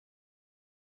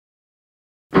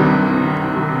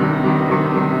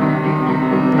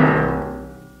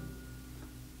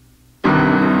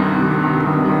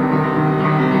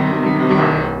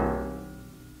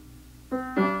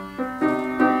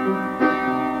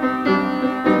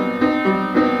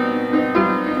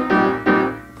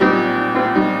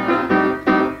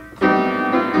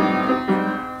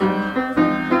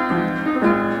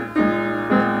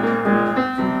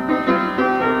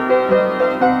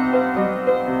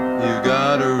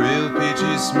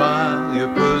smile,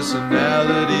 your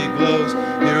personality glows.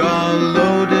 You're all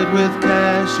loaded with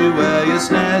cash, you wear your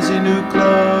snazzy new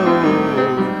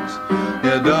clothes.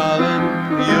 Yeah, darling,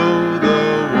 you're the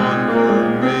one for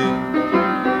me.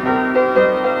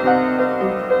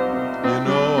 You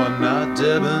know I'm not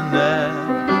debonair,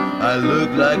 I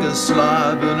look like a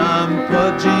slob, and I'm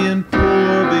pudgy and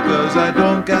poor because I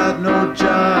don't got no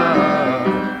job.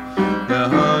 Yeah,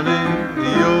 honey,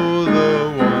 you're the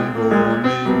one for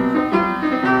me.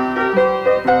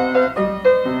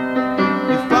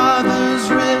 Your father's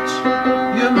rich,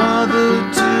 your mother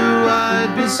too.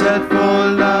 I'd be set for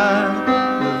life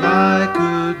if I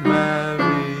could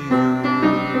marry you.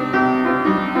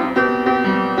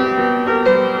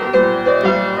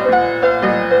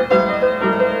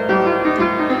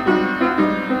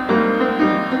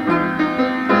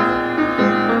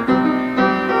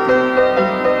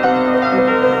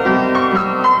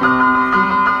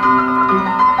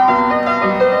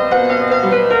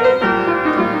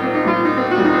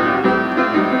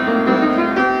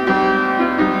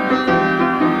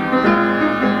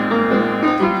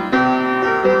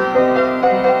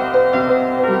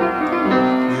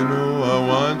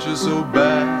 So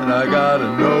bad, I gotta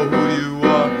know who you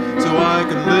are, so I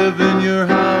can live in your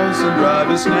house and drive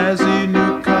a snazzy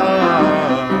new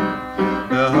car.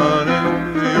 Now honey,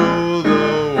 you're the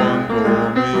one for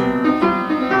me.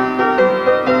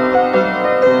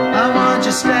 I want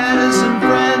your status and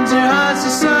friends, your high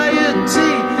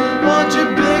society, want your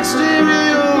big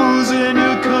stereos and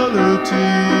your color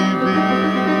TVs.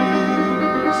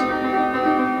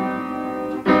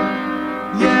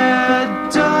 Yeah,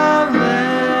 darling,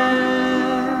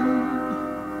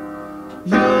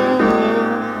 you're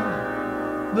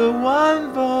the one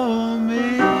for